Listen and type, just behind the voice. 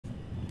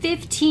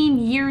15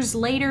 years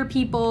later,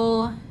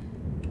 people.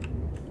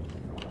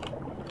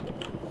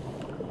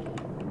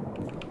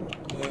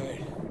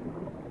 Alright.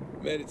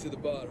 Made it to the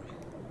bottom.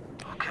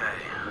 Okay.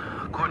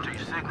 According to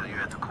your signal, you're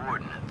at the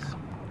coordinates.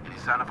 Any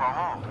sign of our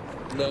haul?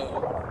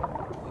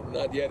 No.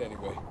 Not yet,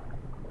 anyway.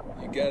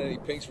 You got any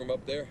pings from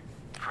up there?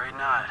 Afraid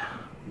not.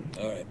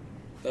 Alright.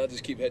 I'll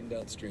just keep heading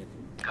downstream.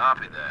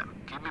 Copy that.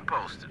 Keep me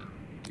posted.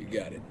 You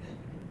got it.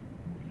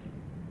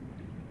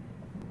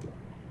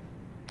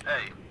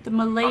 Hey. The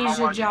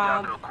Malaysia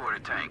job. Down to a quarter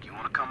tank. You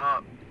want to come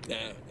up?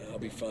 Nah, I'll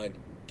be fine.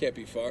 Can't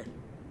be far.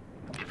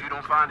 If you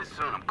don't find it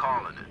soon, I'm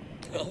calling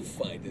it. I'll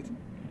find it.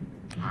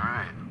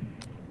 Alright.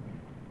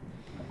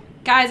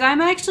 Guys, I'm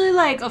actually,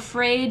 like,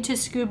 afraid to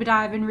scuba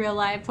dive in real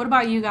life. What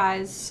about you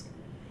guys?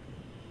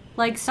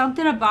 Like,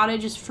 something about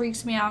it just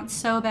freaks me out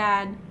so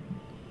bad.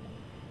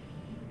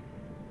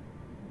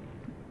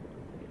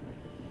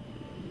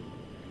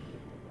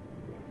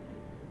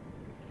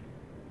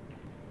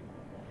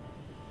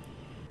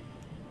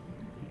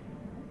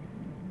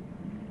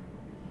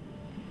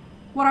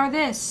 What are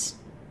this?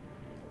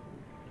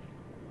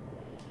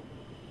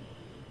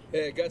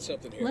 Hey, I got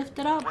something here. Lift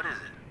it up. What is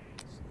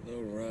it? No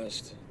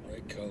rust.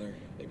 Right color.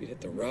 Maybe it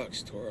hit the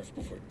rocks, tore off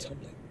before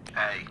tumbling.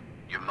 Hey,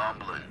 you're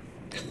mumbling.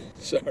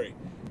 Sorry.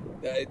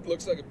 It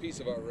looks like a piece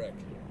of our wreck.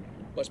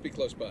 Must be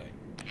close by.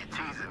 You're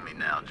teasing me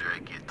now,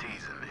 Drake. You're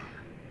teasing me.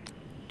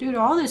 Dude,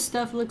 all this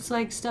stuff looks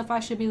like stuff I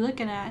should be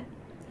looking at.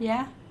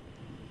 Yeah?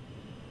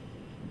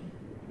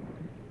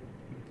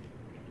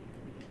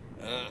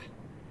 Ah,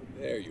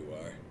 there you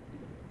are.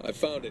 I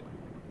found it.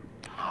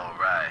 All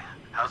right.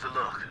 How's it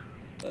look?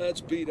 It's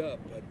beat up,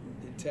 but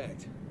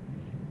intact.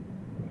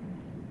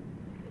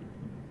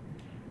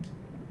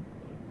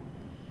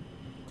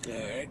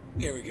 Alright,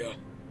 here we go.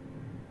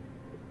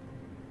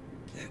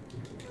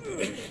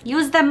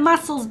 Use them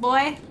muscles,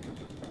 boy.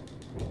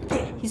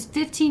 He's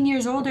 15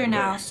 years older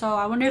now, so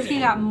I wonder if he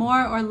got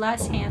more or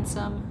less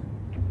handsome.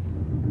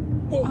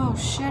 Whoa. Oh,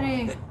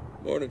 shitty.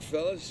 Morning,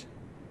 fellas.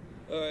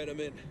 Alright,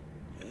 I'm in.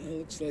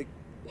 Looks like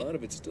a lot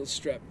of it's still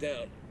strapped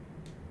down.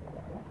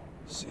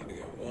 Let's see, we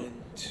got 1,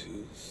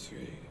 2,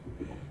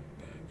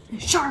 3.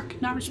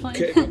 Shark! Not just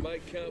playing. Okay, by my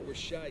count, we're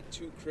shy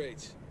 2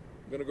 crates.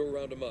 I'm gonna go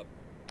round them up.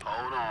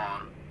 Hold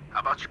on. How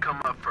about you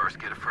come up first,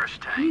 get a fresh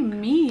What do you tank?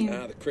 mean?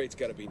 The crate's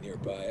gotta be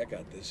nearby. I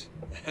got this.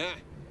 Ha!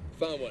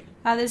 Found one.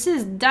 This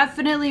is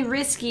definitely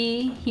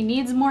risky. He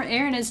needs more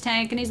air in his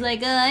tank, and he's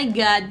like, I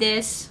got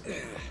this.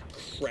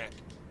 Crap.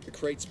 The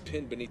crate's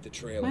pinned beneath the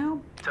trailer.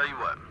 Well, Tell you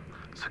what.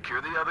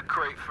 Secure the other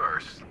crate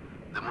first.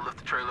 Then we'll lift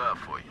the trailer up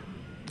for you.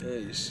 Yeah,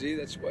 you see,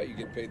 that's why you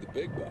get paid the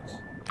big bucks.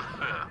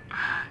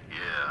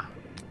 Yeah.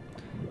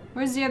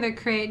 where's the other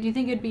crate? Do you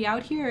think it'd be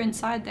out here or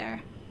inside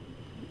there?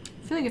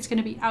 I feel like it's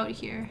gonna be out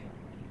here.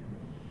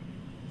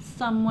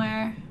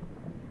 Somewhere.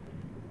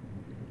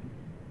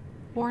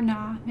 Or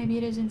not. Maybe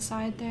it is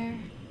inside there.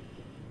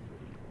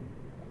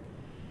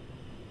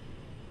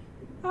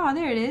 Oh,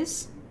 there it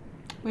is.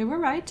 We were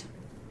right.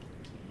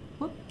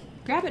 Whoop.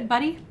 Grab it,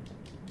 buddy.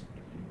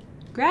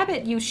 Grab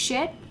it, you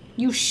shit.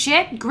 You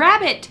shit.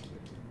 Grab it.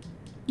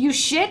 You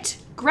shit.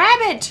 Grab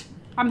it.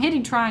 I'm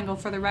hitting triangle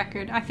for the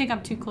record. I think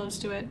I'm too close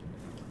to it.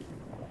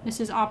 This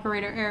is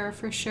operator error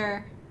for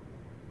sure.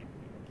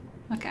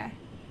 Okay.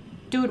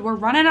 Dude, we're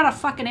running out of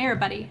fucking air,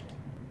 buddy.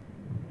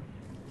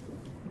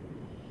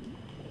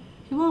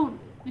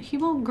 He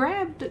won't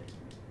grab the...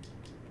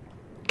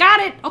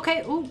 Got it!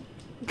 Okay, ooh.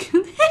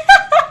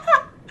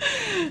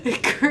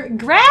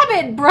 Grab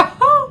it,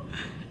 bro!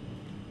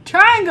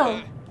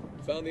 Triangle!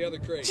 Found the other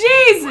crate.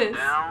 Jesus! One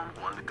down,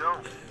 one to go.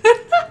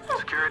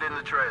 Secure it in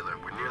the trailer.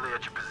 We're nearly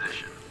at your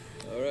position.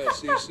 Alright,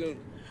 see you soon.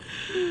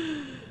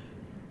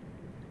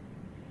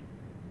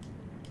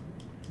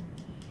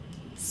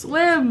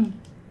 Swim!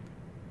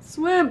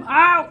 Swim!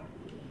 Ow!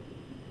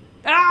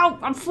 Ow!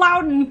 I'm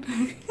flouting!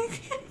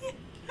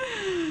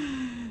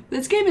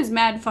 This game is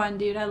mad fun,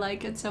 dude. I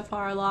like it so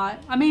far a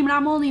lot. I mean,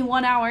 I'm only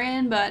 1 hour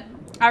in, but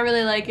I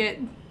really like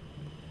it.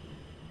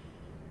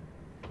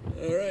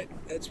 Alright,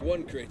 that's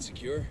one crate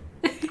secure.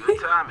 Good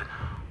timing.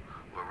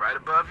 We're right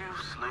above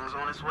you. Sling's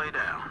on its way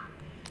down.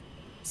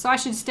 So I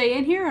should stay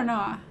in here or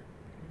not?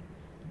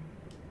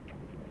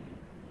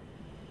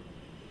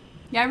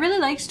 Yeah, I really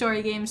like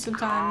story games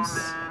sometimes.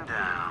 Calming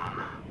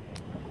down.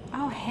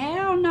 Oh,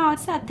 hell no.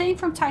 It's that thing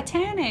from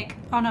Titanic.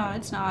 Oh, no,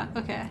 it's not.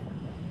 Okay.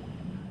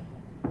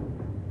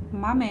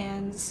 My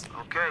mans.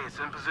 Okay, it's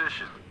in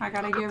position. I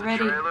gotta Look get up the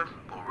ready. Trailer.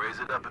 We'll raise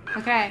it up a bit.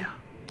 Okay.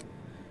 For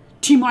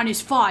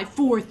T-minus 5,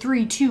 4,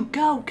 3, 2,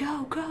 go,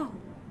 go, go.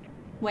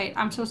 Wait,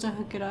 I'm supposed to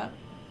hook it up.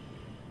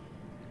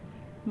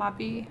 My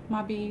B,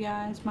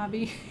 guys, my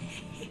B.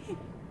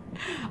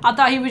 I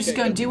thought he was just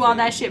gonna do all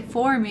that shit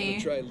for me.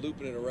 Try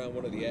looping it around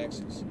one of the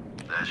axles.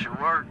 you. That should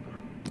work.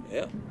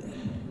 Yeah.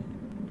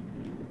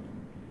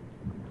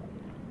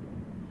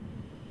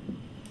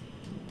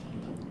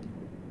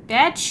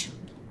 Bitch.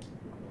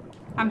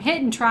 I'm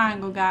hitting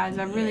triangle, guys.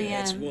 I really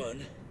That's am.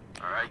 one.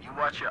 All right, you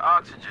watch your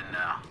oxygen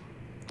now.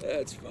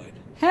 That's fine.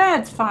 Yeah,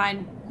 it's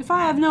fine. If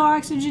I have no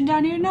oxygen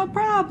down here, no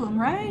problem,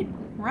 right?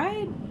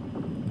 Right?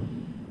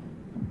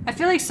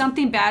 feel like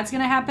something bad's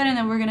gonna happen and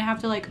then we're gonna have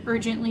to like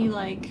urgently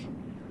like,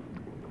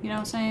 you know what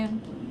I'm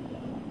saying?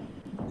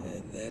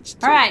 And that's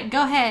All right,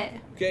 go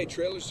ahead. Okay,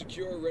 trailer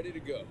secure, ready to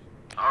go.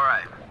 All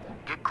right.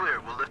 Get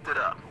clear. We'll lift it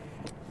up.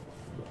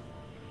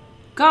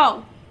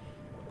 Go.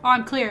 Oh,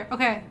 I'm clear.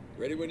 Okay.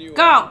 Ready when you are.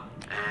 Go.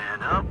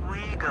 And up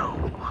we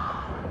go.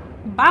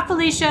 Bye,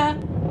 Felicia.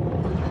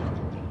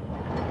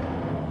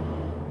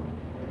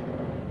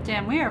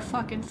 Damn, we are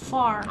fucking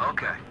far.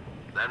 Okay.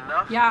 That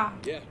enough? Yeah.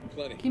 Yeah,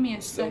 plenty. Give me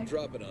a Still sec.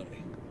 dropping on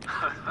me.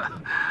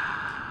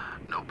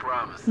 No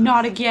promise.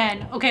 Not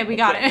again. Okay, we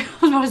got it. I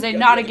was about to say, Got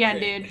not the other again,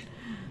 crate. dude.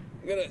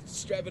 I'm gonna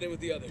strap it in with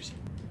the others.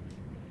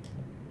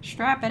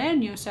 Strap it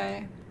in, you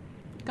say.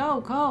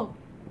 Go, go.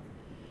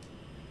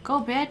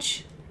 Go,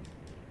 bitch.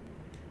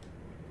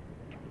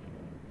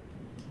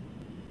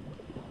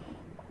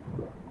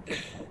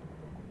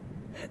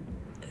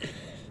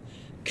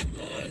 Come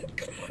on,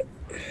 come on.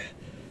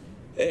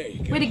 There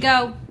you go. Way to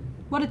go.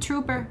 What a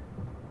trooper.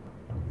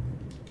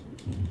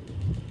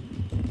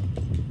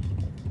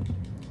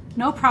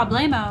 No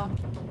problemo.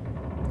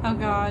 Oh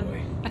god.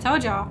 I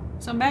told y'all.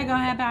 Something bad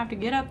gonna happen. I have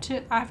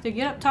to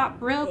get up top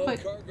real All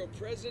quick. cargo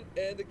present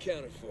and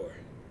accounted for.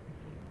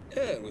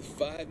 And with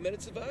 5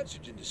 minutes of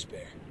oxygen to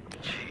spare.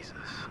 Jesus.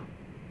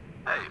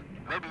 Hey,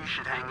 maybe you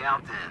should hang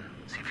out then.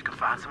 See if you can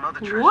find some other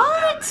treasure.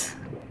 What?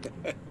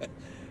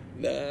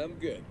 Nah, I'm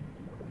good.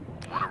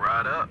 Want to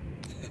ride up?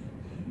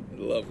 I'd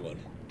love one.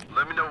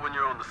 Let me know when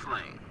you're on the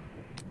sling.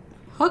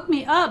 Hook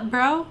me up,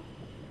 bro.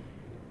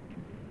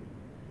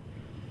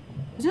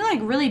 Isn't it like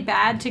really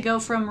bad to go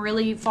from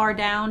really far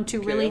down to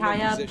Okay, really I'm in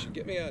high up? position.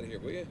 Get me out of here,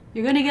 will you?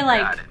 You're gonna get Got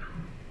like it.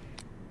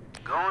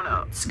 Going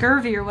up.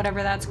 scurvy or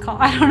whatever that's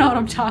called. I don't know what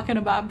I'm talking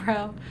about,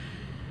 bro.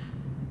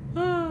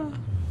 Ah.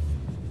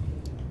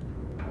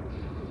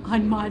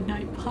 On Mod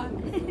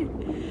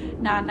Nightbot.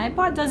 Nah,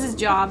 Nightbot does his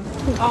job.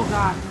 Oh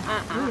god.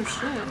 Oh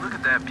shit. Look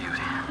at that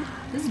beauty.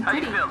 This is How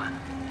you pretty. feeling?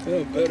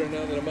 Oh, better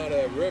now that I'm out of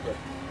that river.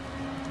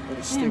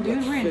 Damn,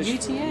 dude, we're in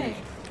GTA.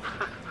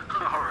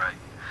 All right.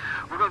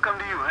 We're gonna come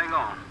to you. Hang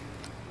on.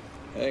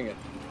 Hang it.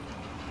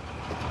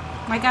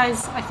 My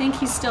guy's, I think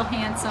he's still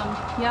handsome.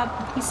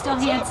 Yep, he's still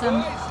handsome.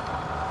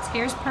 His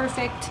hair's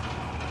perfect.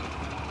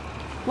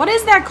 What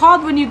is that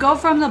called when you go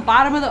from the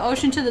bottom of the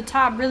ocean to the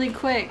top really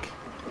quick?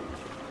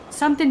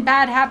 Something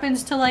bad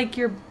happens to like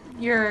your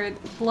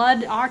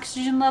blood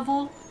oxygen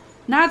level?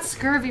 Not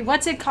scurvy.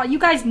 What's it called? You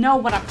guys know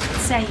what I'm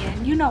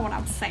saying. You know what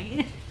I'm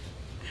saying.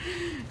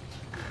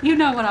 You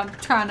know what I'm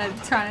trying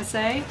to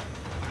say.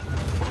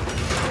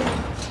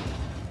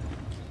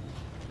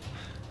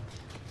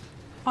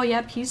 Oh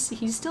yep, he's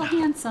still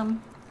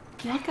handsome.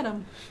 Look at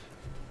him.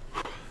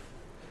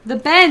 The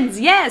bends,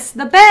 yes,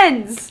 the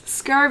bends.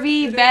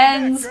 Scurvy,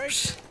 bends.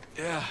 Psh.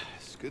 Yeah,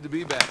 it's good to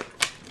be back.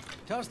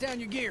 Toss down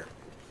your gear.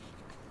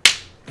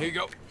 Here you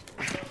go.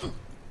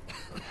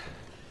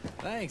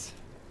 Thanks.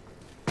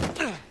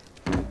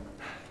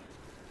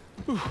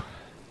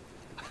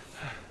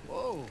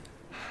 Whoa,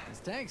 this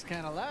tank's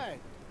kind of light.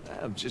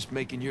 I'm just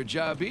making your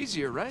job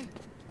easier, right?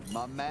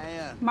 My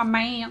man. My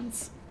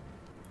mans.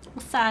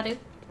 What's that, dude?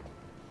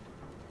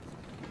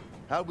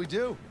 How'd we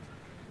do?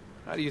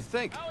 How do you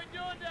think?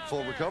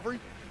 Full recovery?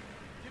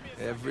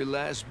 Every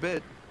last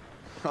bit.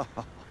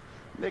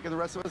 Making the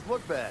rest of us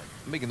look bad.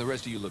 Making the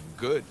rest of you look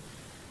good.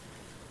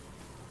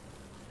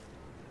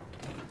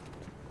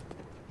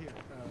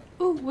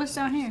 Ooh, what's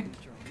down here?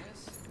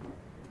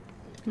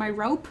 My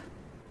rope?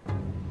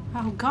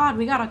 Oh god,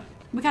 we got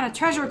a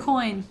treasure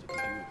coin.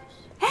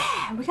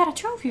 Yeah, we got a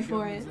trophy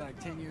for it. Like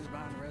 10 years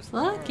behind the rest of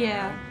Look,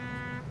 yeah.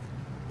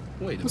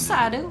 Wait a What's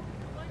minute. that, dude?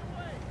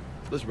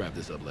 Let's wrap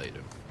this up later.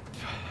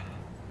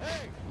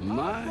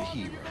 My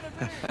hero.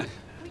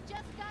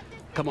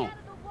 Come on.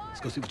 Let's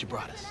go see what you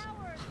brought us.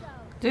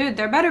 Dude,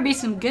 there better be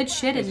some good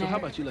shit Hey, in so how there.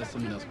 about you let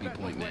someone else be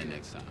point man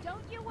next time?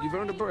 You've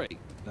earned a break.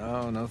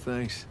 No, no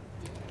thanks.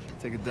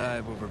 Take a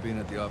dive over being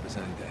at the office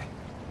any day.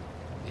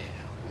 Yeah,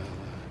 well,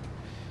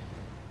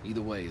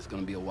 either way, it's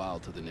gonna be a while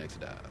till the next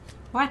dive.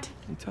 What? What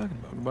are you talking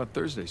about? What about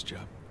Thursday's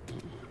job?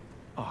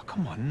 Oh,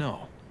 come on,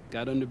 no.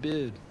 Got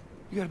underbid.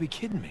 You gotta be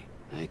kidding me.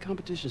 Hey,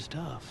 competition's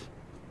tough.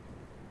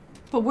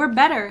 But we're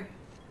better.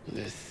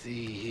 Let's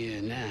see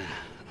here now.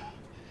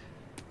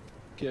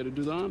 Care to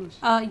do the honors?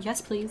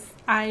 Yes, please.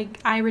 I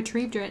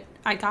retrieved it.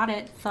 I got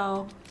it,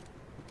 so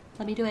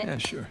let me do it. Yeah,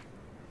 sure.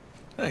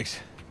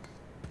 Thanks.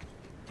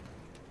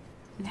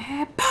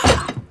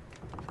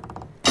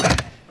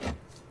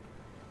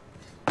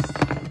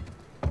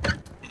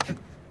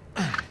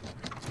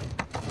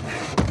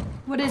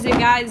 What is it,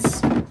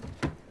 guys?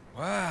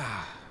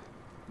 Wow,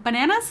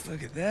 Bananas?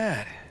 look at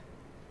that.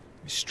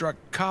 We struck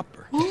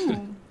copper.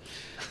 Ooh.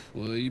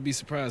 Well, you'd be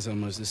surprised how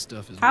much this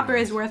stuff is Copper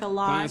is worth a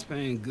lot. Client's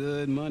paying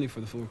good money for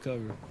the full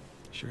cover.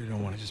 Sure you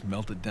don't want to just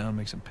melt it down and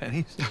make some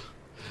pennies?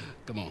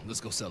 Come on, let's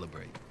go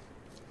celebrate.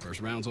 First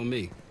round's on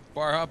me.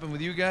 Bar hopping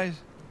with you guys?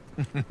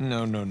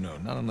 No, no, no.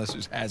 Not unless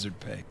there's hazard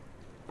pay.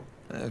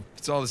 If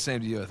it's all the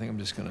same to you, I think I'm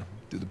just gonna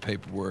do the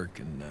paperwork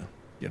and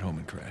get home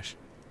and crash.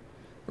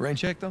 Rain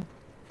check, though?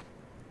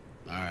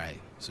 All right,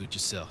 suit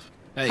yourself.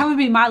 Hey, That would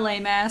be my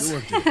lame ass.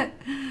 good work, dude.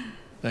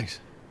 Thanks.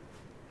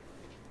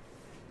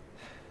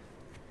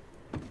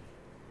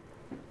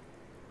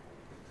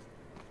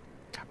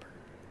 Copper.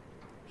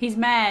 He's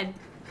mad.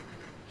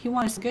 He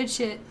wants good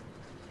shit.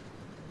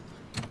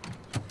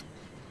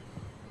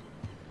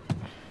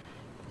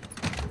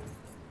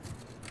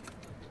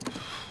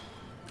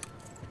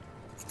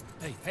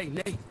 Hey,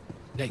 Nate.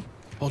 Nate,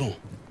 hold on.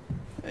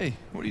 Hey,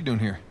 what are you doing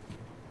here?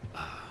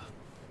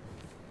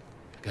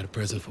 Got a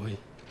present for you.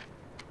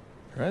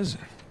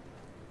 Present?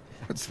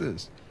 What's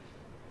this?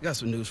 Got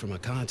some news from my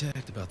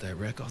contact about that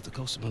wreck off the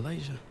coast of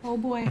Malaysia. Oh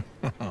boy.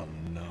 Oh,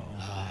 no.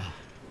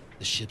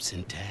 The ship's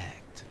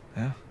intact.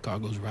 Yeah?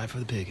 Cargo's right for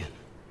the picking.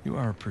 You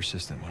are a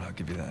persistent one, I'll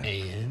give you that.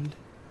 And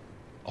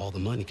all the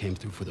money came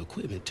through for the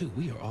equipment, too.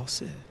 We are all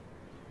set.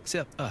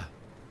 Except,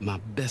 my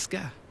best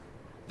guy.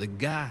 The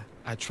guy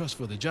I trust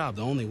for the job,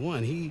 the only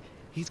one.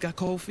 He's got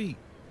cold feet.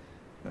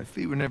 My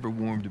feet were never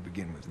warm to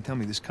begin with. And tell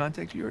me, this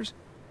contact of yours?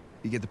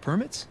 You get the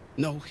permits?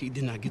 No, he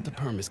did not get the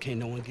permits. Can't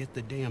no one get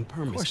the damn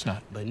permits. Of course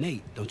not. But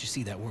Nate, don't you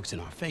see that works in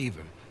our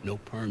favor? No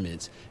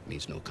permits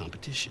means no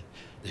competition.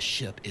 The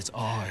ship is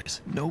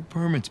ours. No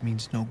permits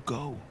means no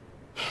go.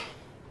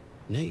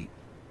 Nate,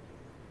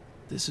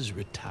 this is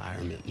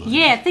retirement money.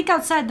 Yeah, think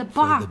outside the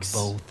box. For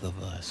the both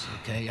of us,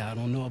 okay? I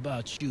don't know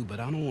about you, but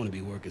I don't want to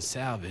be working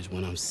salvage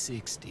when I'm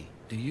 60.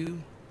 Do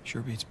you?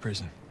 Sure beats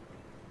prison.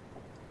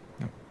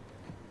 No.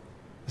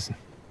 Listen,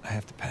 I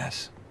have to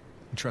pass.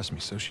 And trust me,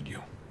 so should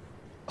you.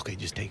 Okay,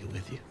 just take it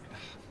with you.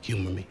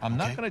 Humor me. I'm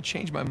okay? not gonna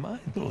change my mind.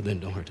 Oh, then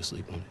don't hurt to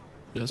sleep on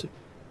it. Does it?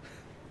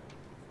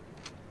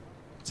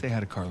 Say hi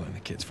to Carla and the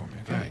kids for me,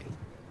 okay? All right.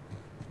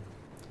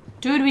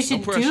 Dude, we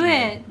should pressure, do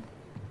man. it.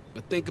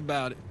 But think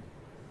about it.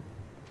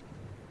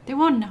 They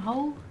won't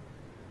know.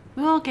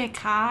 We won't get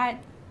caught.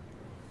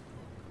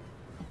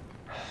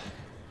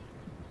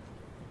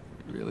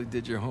 You really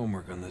did your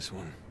homework on this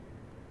one.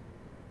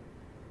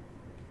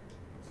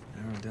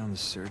 Narrowed down the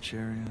search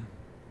area.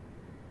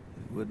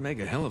 It would make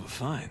a hell of a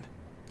find.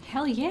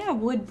 Hell yeah, it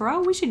would,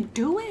 bro. We should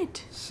do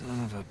it. Son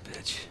of a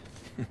bitch.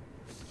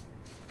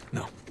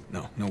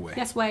 No way.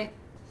 Yes, way.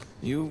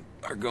 You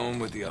are going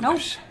with the Nope.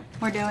 others.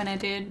 We're doing it,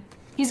 dude.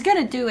 He's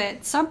gonna do it.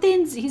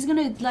 He's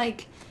gonna,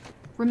 like,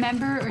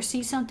 remember or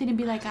see something and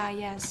be like, ah,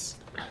 yes.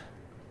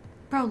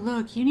 Bro,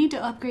 look, you need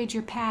to upgrade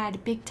your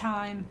pad big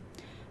time.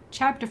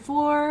 Chapter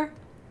 4,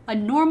 a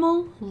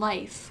normal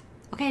life.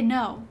 Okay,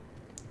 no.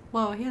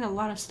 Whoa, he had a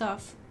lot of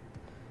stuff.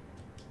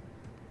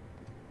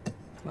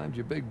 Climbed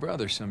your big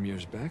brother some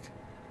years back.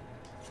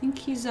 I think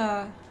he's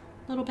a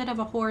little bit of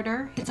a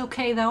hoarder. It's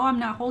okay, though. I'm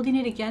not holding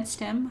it against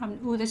him.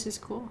 Ooh, this is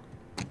cool.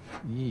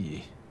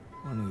 Yee.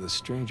 One of the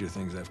stranger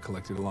things I've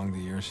collected along the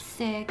years.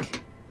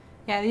 Thick.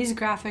 Yeah, these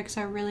graphics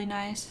are really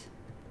nice.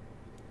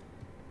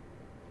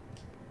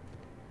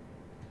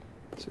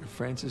 Sir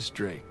Francis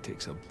Drake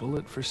takes a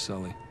bullet for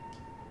Sully.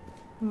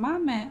 My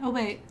man. Oh,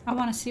 wait. I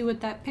want to see what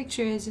that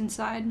picture is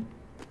inside.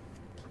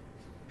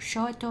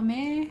 Show it to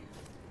me.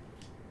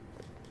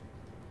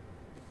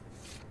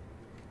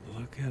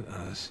 Look at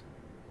us.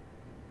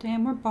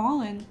 Damn, we're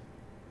balling.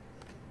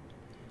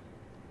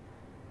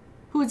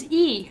 Who's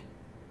E?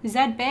 Is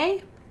that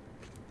Bay?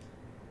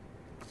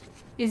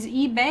 Is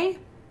E Bay?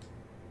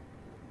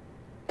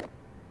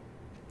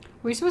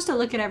 We're supposed to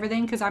look at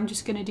everything because I'm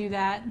just gonna do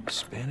that.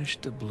 Spanish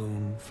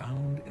doubloon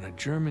found in a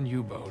German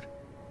U-boat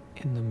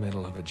in the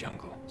middle of a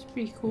jungle. It's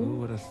pretty cool. Who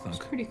would have It's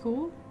thunk? pretty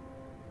cool.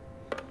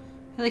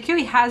 I like how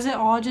he has it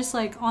all just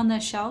like on the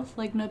shelf,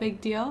 like no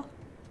big deal.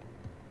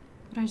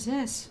 What is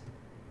this?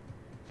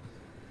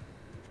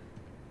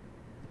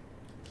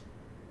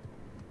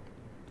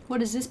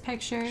 What is this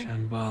picture?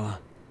 Shambhala.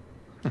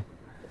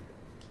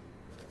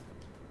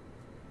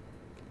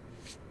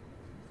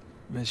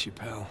 Miss you,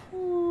 pal.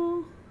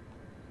 Aw,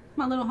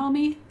 my little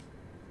homie.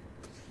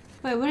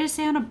 Wait, what did it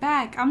say on the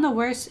back? I'm the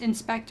worst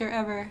inspector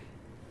ever.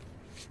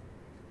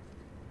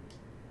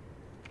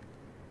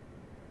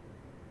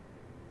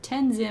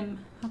 Tenzin.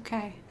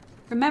 Okay.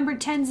 Remember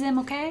Tenzin,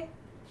 okay?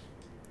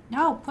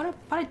 No, put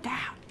it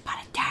down.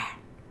 Put it down.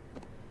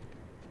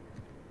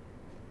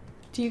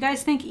 Do you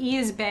guys think E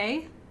is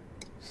Bay?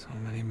 So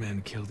many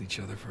men killed each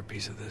other for a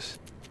piece of this.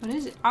 What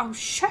is it? Oh,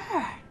 sure.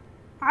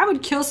 I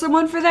would kill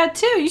someone for that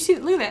too. You see,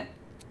 look at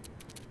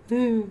that.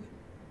 Ooh.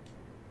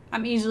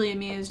 I'm easily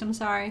amused. I'm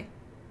sorry.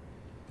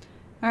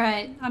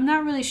 Alright, I'm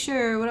not really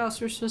sure what else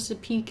we're supposed to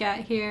peek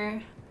at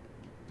here.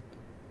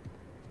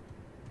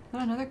 Is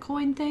that another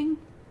coin thing?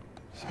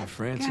 Sir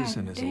Francis God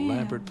and his damn.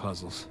 elaborate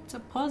puzzles. It's a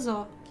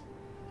puzzle.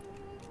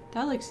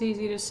 That looks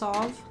easy to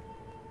solve.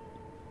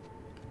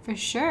 For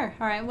sure.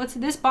 Alright, what's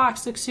this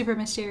box? Looks super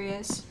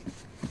mysterious.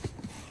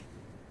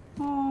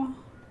 Oh.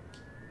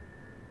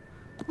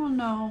 Oh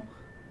no.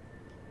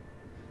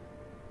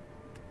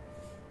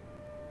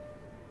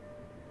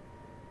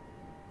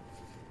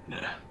 Nah.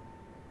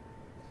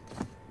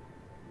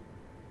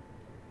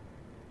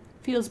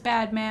 Feels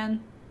bad,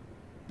 man.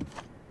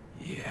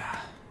 Yeah.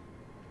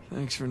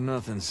 Thanks for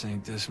nothing,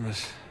 St.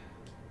 Dismas.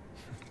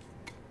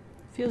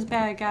 Feels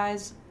bad,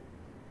 guys.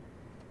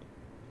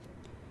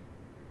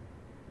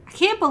 I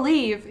can't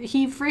believe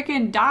he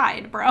freaking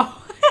died, bro.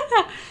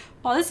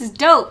 Well, this is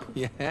dope.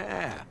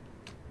 Yeah.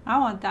 I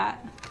want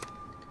that.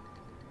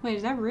 Wait,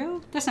 is that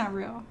real? That's not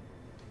real.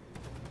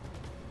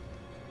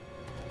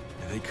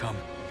 Here they come.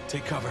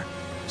 Take cover.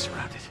 I'm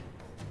surrounded.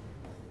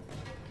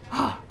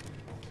 Bah!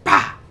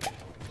 Bah!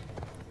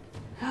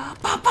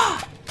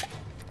 Bah!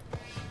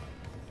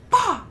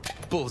 Bah!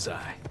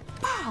 Bullseye.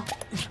 Pow!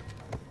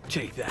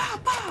 Take that. Pow!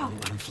 Pow!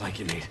 Let him flank,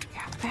 Yeah,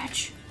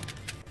 bitch.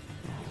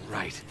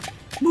 Right.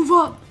 Move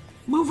up!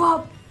 Move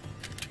up!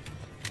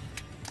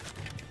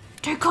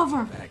 Take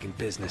cover! Back in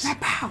business. Right,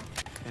 pow!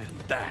 And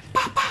that.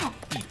 Pow! Pow!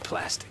 Eat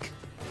plastic.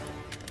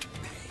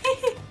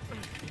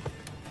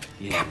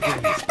 Yeah, pow,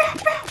 pow, pow,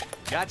 pow.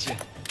 Gotcha.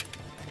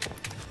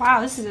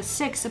 Wow, this is a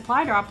sick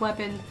supply drop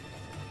weapon.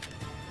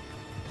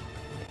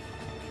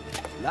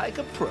 Like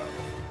a pro.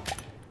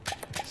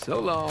 So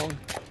long.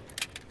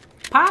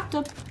 Popped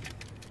him.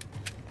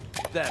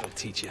 That'll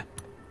teach you.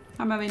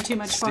 I'm having too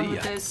much fun See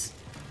with ya. this.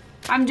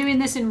 I'm doing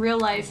this in real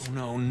life.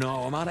 No,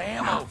 I'm out of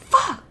ammo. Oh,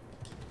 fuck!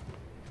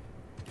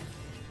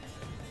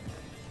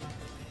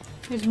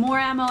 There's more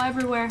ammo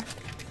everywhere. Am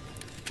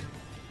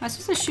I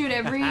supposed to shoot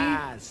every...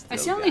 I see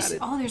Still only... got it.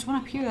 Oh, there's one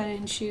up here that I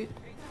didn't shoot.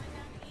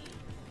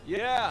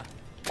 Yeah,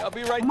 I'll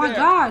be right Oh my there.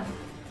 god!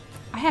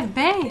 I have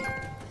Bay!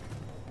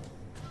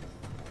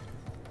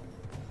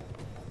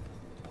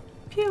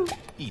 Pew!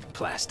 Eat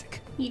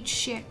plastic. Eat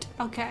shit.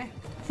 Okay.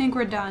 I think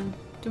we're done.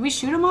 Did we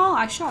shoot them all?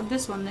 I shot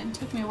this one then. It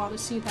took me a while to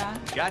see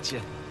that.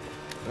 Gotcha.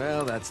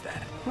 Well, that's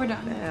that. We're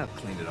done. I'll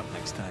clean it up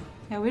next time.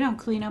 Yeah, we don't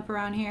clean up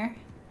around here.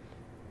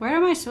 Where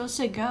am I supposed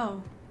to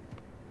go?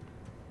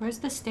 Where's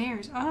the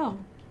stairs? Oh.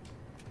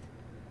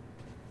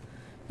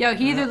 Yo,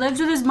 he either lives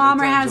with his mom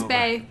or Playtime's has over.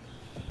 Bay.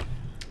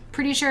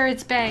 Pretty sure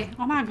it's Bay.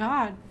 Oh my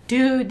god.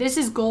 Dude, this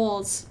is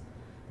goals.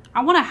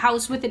 I want a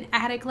house with an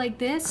attic like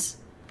this.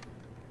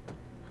 How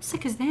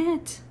sick is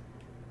that?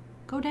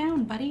 Go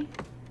down, buddy.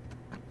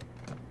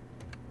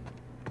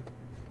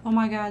 Oh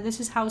my god, this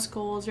is house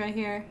goals right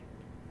here.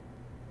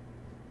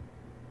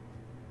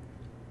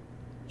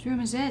 Which room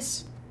is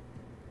this?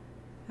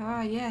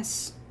 Ah,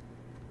 yes.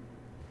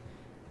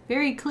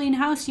 Very clean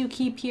house you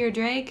keep here,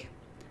 Drake.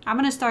 I'm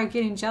gonna start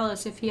getting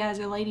jealous if he has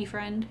a lady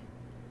friend.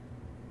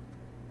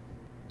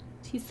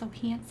 He's so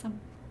handsome.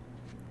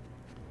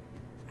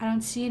 I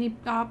don't see any...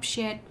 Oh,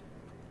 shit.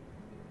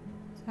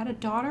 Is that a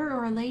daughter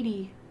or a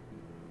lady?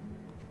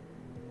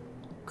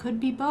 Could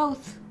be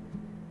both.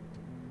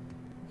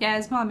 Yeah,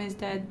 his mom is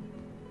dead.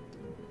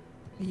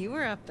 You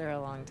were up there a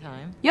long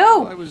time.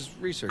 Yo! I was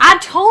researching. I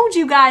told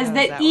you guys Oh,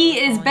 that what E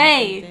we're is calling it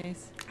Bay. these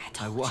days?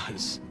 I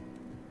was.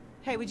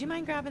 Hey, would you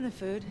mind grabbing the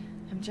food?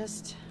 I'm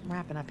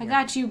wrapping up I here.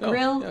 got you,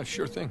 Grill. Oh, yeah,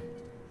 sure thing.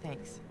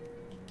 Thanks.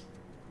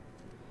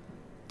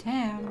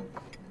 Damn.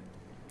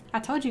 I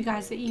told you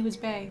guys that E was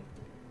Bay.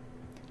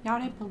 Y'all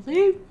didn't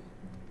believe?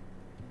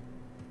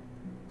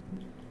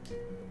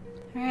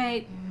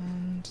 Alright.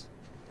 And...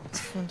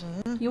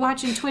 You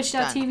watching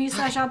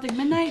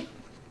twitch.tv/OpticMidnight?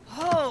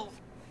 Oh!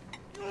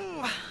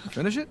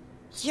 Finish it?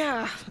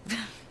 Yeah.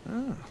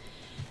 Oh.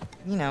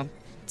 You know,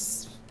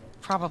 it's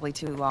probably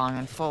too long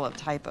and full of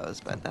typos,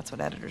 but that's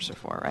what editors are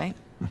for, right?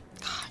 God,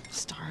 I'm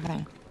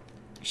starving.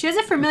 She has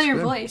a familiar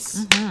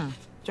That's good. voice.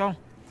 Joe,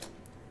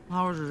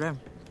 how was your day?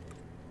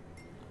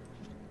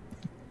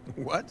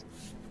 What?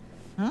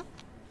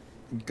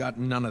 Got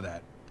none of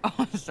that.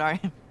 Oh, sorry.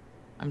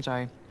 I'm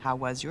sorry. How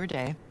was your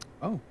day?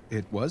 Oh,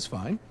 it was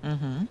fine.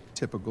 Mm-hmm.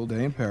 Typical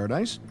day in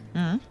paradise.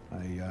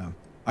 Mm-hmm.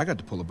 I got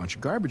to pull a bunch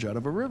of garbage out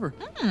of a river.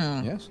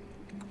 Yes.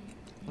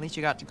 At least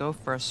you got to go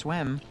for a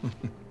swim.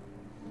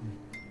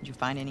 Did you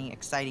find any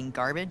exciting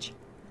garbage?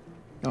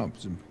 Oh, it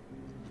was some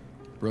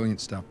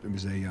brilliant stuff. It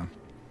was a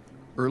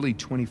early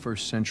 21st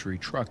century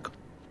truck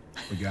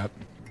we got.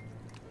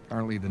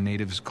 Apparently the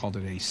natives called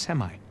it a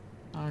semi.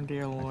 Oh,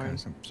 dear That kind Lord. of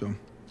stuff. So,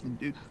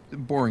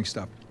 boring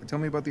stuff. Tell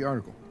me about the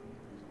article.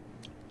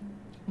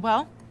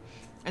 Well,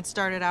 it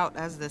started out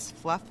as this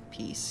fluff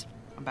piece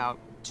about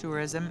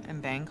tourism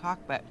in Bangkok,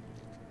 but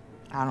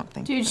I don't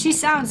think... Dude, she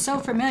sounds so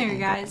familiar,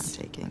 guys.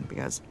 Taking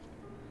because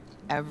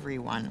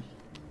everyone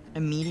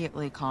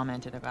immediately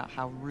commented about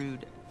how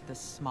rude the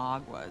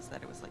smog was,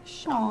 that it was like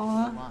shot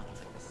Aw. in the lungs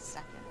like the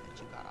second that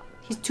you got off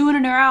the He's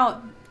tuning her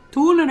out.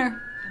 Tuning her. Kinda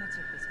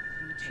took this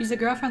huge- She's a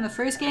girl from the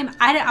first game.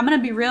 I'm gonna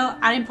be real.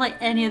 I didn't play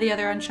any of the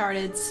other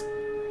Uncharted's.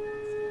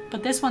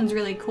 But this one's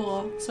really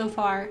cool so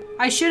far.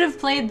 I should have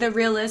played the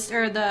realist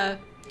or the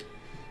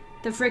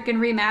frickin'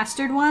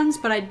 remastered ones,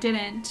 but I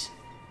didn't.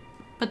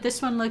 But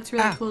this one looks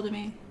really cool to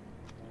me.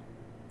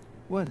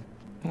 What?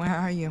 Where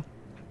are you?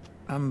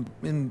 I'm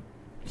in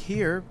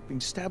here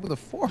being stabbed with a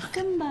fork.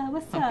 Simba,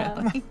 what's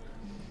up?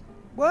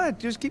 What?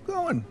 Just keep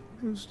going.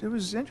 It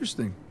was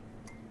interesting.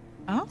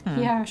 Oh,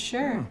 Yeah,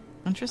 sure.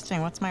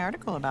 interesting. What's my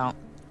article about?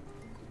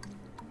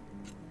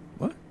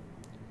 What?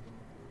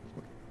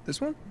 This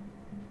one?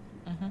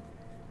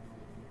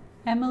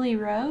 Emily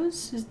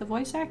Rose is the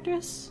voice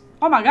actress.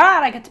 Oh my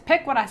god, I get to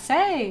pick what I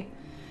say.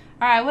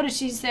 Alright, what did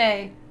she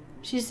say?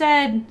 She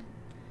said...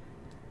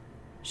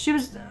 She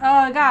was...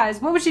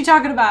 guys, what was she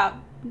talking about?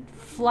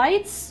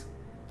 Flights?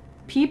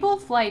 People?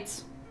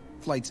 Flights.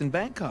 Flights in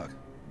Bangkok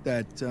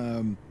that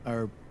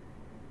are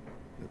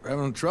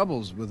having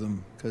troubles with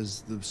them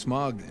because the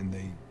smog and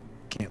they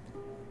can't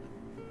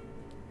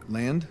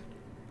land.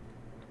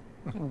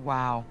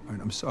 Wow. All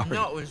right, I'm sorry.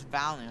 No, it was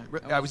valiant.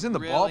 I was in the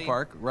really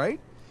ballpark, right?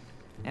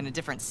 in a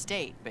different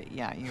state, but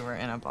yeah, you were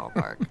in a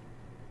ballpark.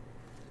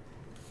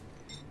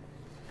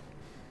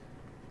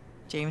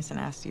 Jameson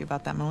asked you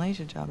about that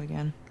Malaysia job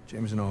again.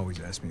 Jameson always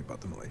asks me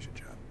about the Malaysia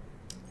job.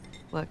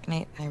 Look,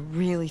 Nate, I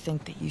really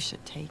think that you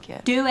should take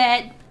it. Do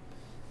it.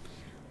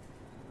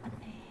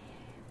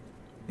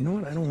 You know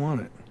what? I don't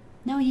want it.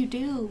 No, you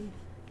do.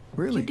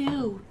 Really? You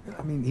do.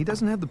 I mean, he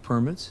doesn't have the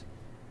permits.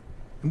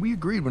 And we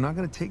agreed we're not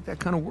going to take that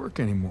kind of work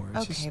anymore.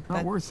 It's Okay, just but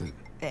not worth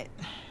it.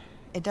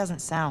 It doesn't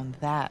sound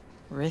that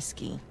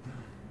risky.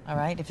 All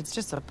right? If it's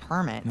just a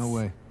permit. No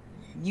way.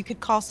 You could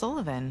call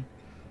Sullivan.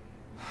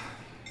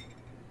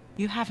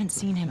 You haven't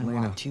seen him in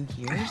Elena, what, 2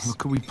 years? Look,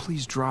 could we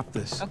please drop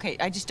this? Okay,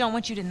 I just don't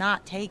want you to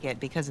not take it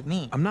because of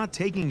me. I'm not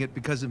taking it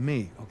because of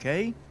me,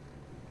 okay?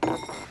 I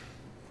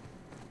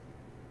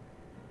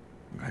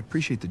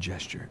appreciate the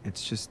gesture.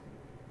 It's just...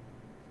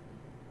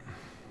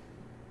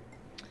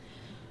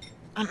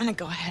 I'm gonna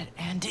go ahead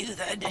and do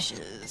the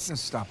dishes. No,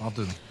 stop, I'll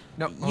do them.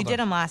 No, You did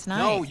them last night.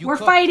 No, you We're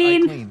cooked.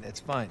 fighting. I cleaned. It's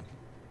fine.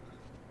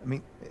 I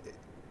mean,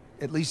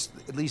 at least,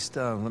 let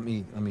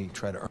me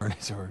try to earn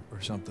it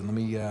or something. Let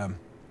me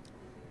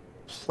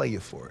play you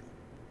for it.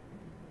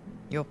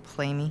 You'll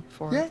play me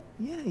for it?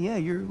 Yeah.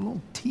 Your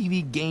little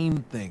TV game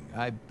thing.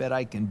 I bet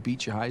I can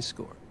beat your high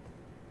score.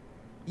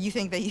 You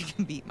think that you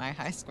can beat my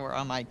high score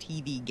on my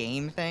TV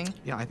game thing?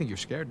 Yeah, I think you're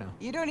scared now.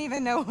 You don't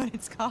even know what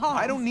it's called.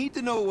 I don't need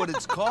to know what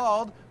it's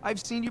called. I've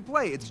seen you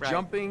play. It's Right.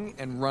 jumping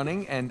and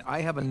running, and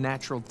I have a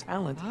natural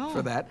talent Oh,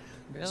 for that.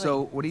 really?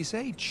 So, what do you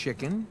say?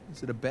 Chicken?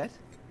 Is it a bet?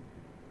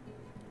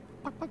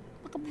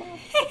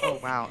 Oh,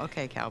 wow.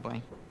 Okay,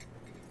 cowboy.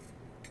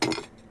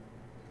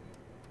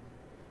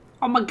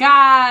 Oh my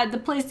god, the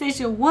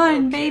PlayStation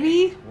 1,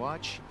 baby.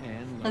 Watch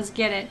and learn. Let's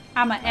get it.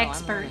 I'm an Oh, I'm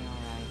expert. learning all right.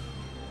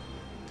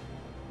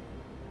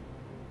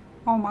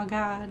 Oh my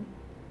god.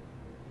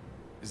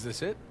 Is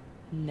this it?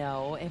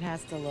 No, it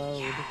has to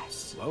load.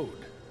 Load.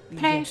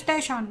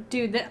 PlayStation.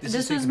 Dude, this is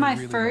was taking a my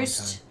really long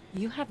first...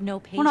 You have no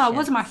patience. Well, no, it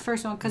wasn't my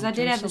first one, because I did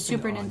Doing have the something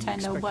Super on, you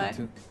Nintendo, expect but...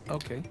 it to-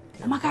 Okay.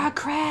 Oh my god,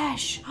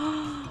 Crash!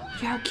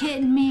 You're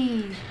kidding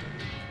me.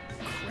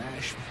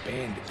 Crash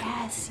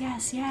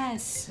Bandicoot.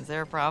 Yes. Is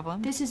there a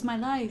problem? This is my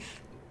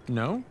life.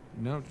 No,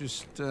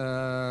 just,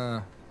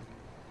 how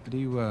do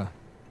you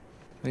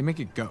make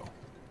it go?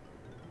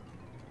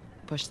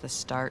 Push the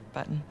start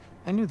button.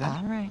 I knew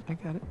that. All right. I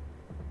got it.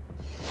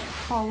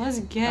 Oh, let's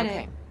get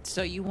Okay, it.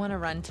 so you want to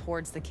run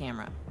towards the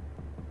camera.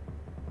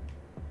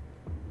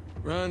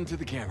 Run to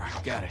the camera.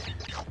 Got it.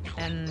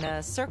 And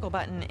the circle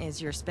button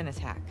is your spin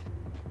attack.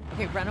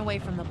 Okay, run away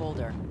from the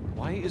boulder.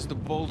 Why is the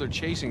boulder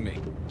chasing me?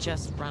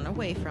 Just run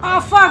away from Oh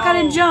it. fuck, I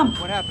didn't jump.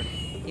 What happened?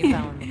 You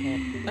fell in the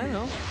pit. I don't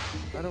know.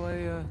 How do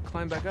I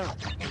climb back up?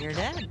 You're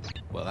dead.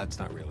 Well, that's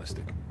not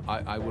realistic.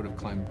 I would have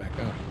climbed back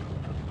up.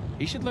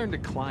 He should learn to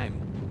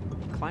climb.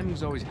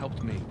 Climbing's always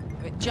helped me.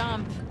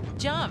 Jump!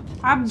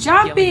 I'm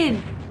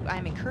jumping.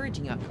 I'm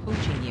encouraging you. I'm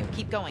coaching you.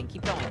 Keep going.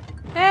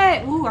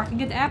 Hey, ooh, I can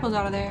get the apples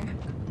out of there.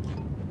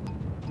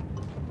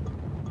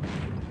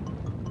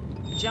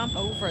 Jump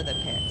over the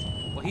pit.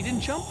 Well, he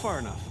didn't jump far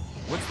enough.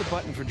 What's the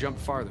button for jump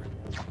farther?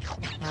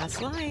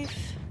 That's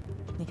life.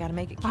 You gotta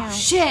make it Oh count.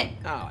 shit.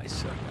 Oh, I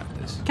suck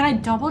at this. Can I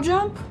double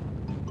jump?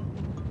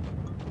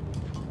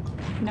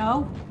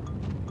 No.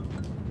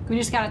 We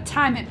just gotta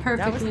time it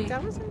perfectly.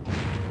 That was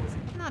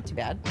not too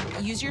bad.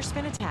 Use your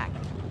spin attack.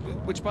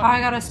 Which Oh, button? I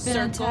gotta spin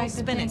Circle, attack the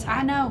spin things.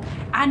 attack.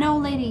 I know,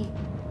 lady.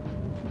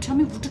 Tell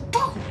me what to do.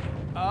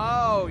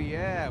 Oh,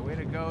 yeah. Way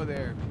to go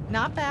there.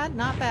 Not bad.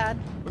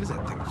 What is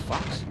that thing? A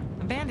fox?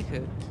 A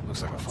bandicoot.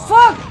 Looks like a fox.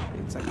 Fuck!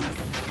 It's like a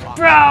fox.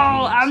 Bro,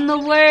 I'm the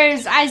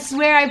worst. I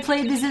swear I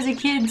played this as a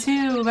kid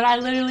too, but I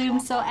literally am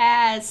so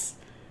ass.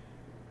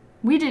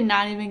 We did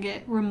not even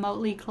get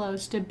remotely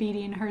close to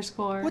beating her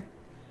score. What?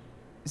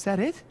 Is that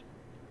it?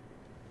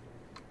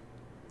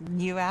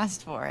 You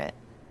asked for it.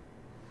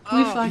 We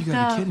You fucked gotta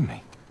up. be kidding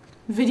me.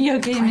 Video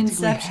game Practically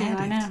inception, had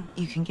I it. know.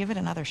 You can give it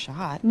another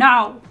shot.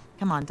 No.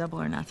 Come on, double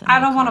or nothing. I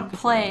don't The wanna car could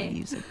play. really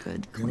use a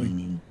good Really?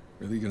 cleaning.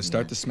 Really? You gonna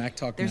start the smack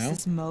talk There's now?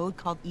 this mode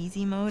called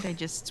easy mode. I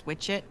just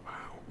switch it.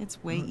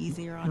 It's way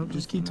easier on No,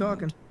 just easy keep mode.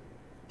 talking.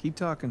 Keep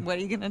talking. What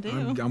are you gonna do?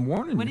 I'm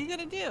warning What are you. you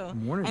gonna do?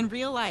 I'm warning In you.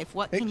 real life,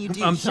 what Hey, can you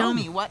do? I'm Show telling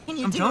me. you. What can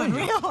you I'm do telling in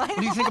you. real life? What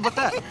do you think about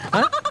that?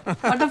 Huh?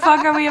 What the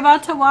fuck are we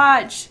about to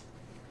watch?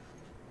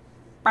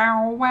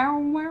 Bow, wow,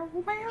 wow,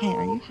 wow. Hey,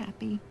 are you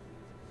happy?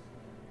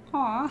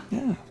 Aw.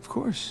 Yeah, of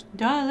course.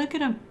 Duh, look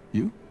at him.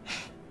 You?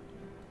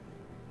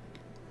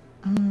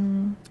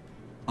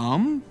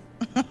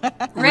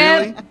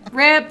 Rip,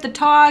 rip, the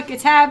talk,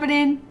 it's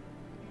happening.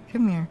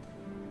 Come here.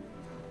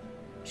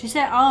 She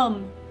said,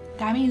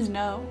 that means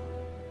no.